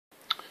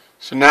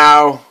So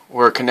now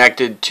we're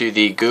connected to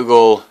the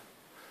Google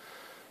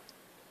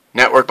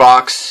network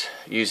box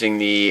using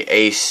the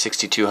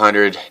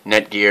A6200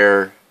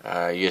 Netgear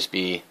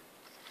USB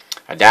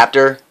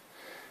adapter.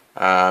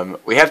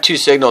 We have two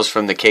signals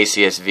from the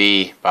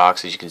KCSV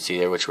box, as you can see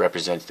there, which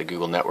represents the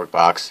Google network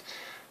box.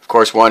 Of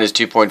course, one is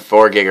 2.4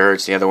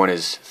 gigahertz, the other one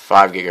is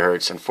 5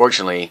 gigahertz.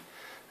 Unfortunately,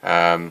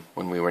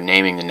 when we were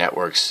naming the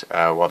networks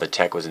while the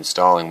tech was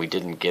installing, we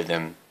didn't give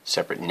them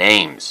separate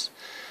names,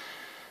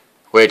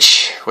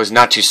 which was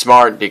not too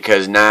smart,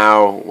 because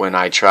now when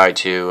I try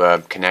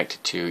to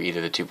connect to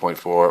either the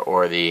 2.4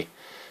 or the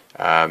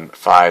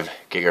 5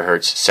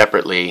 gigahertz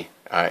separately,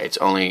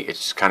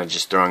 it's kind of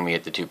just throwing me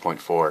at the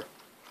 2.4.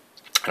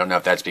 I don't know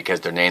if that's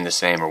because they're named the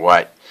same or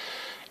what.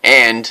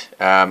 And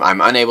I'm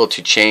unable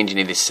to change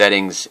any of the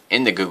settings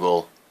in the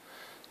Google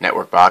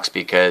network box,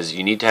 because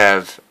you need to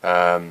have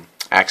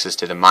access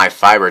to the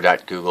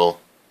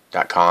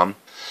myfiber.google.com,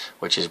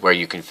 which is where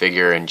you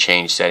configure and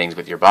change settings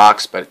with your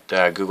box, but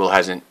Google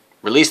hasn't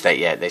released that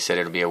yet. They said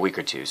it'll be a week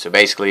or two. So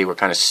basically we're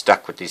kind of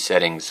stuck with these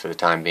settings for the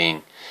time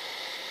being.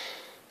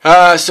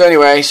 So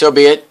anyway, so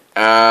be it.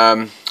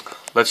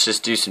 Let's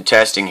just do some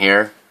testing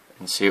here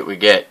and see what we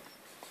get.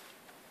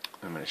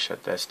 I'm going to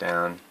shut this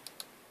down,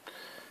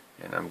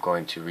 and I'm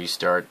going to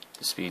restart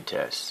the speed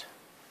test.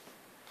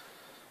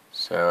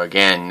 So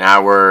again,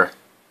 now we're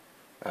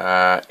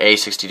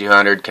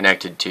A6200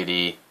 connected to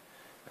the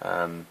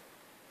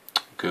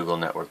Google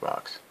network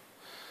box.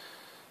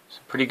 So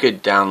pretty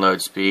good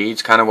download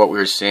speeds, kind of what we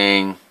were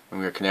seeing when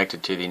we were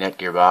connected to the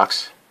Netgear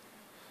box.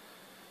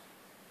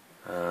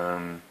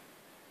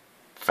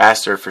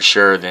 Faster for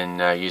sure than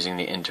using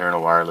the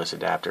internal wireless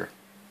adapter.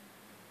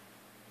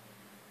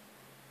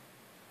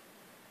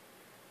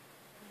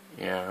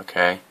 Yeah,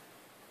 okay.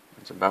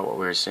 That's about what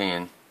we were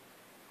seeing.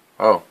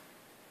 Oh,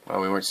 well,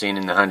 we weren't seeing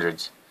in the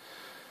hundreds.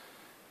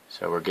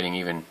 So we're getting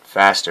even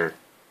faster.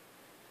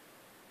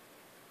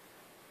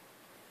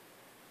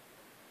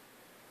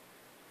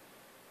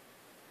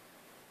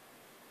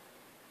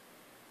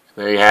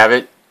 So there you have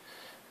it.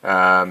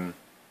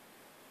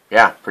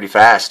 Yeah, pretty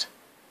fast.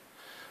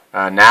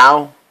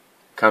 Now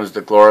comes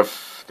the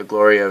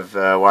glory of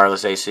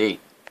wireless AC.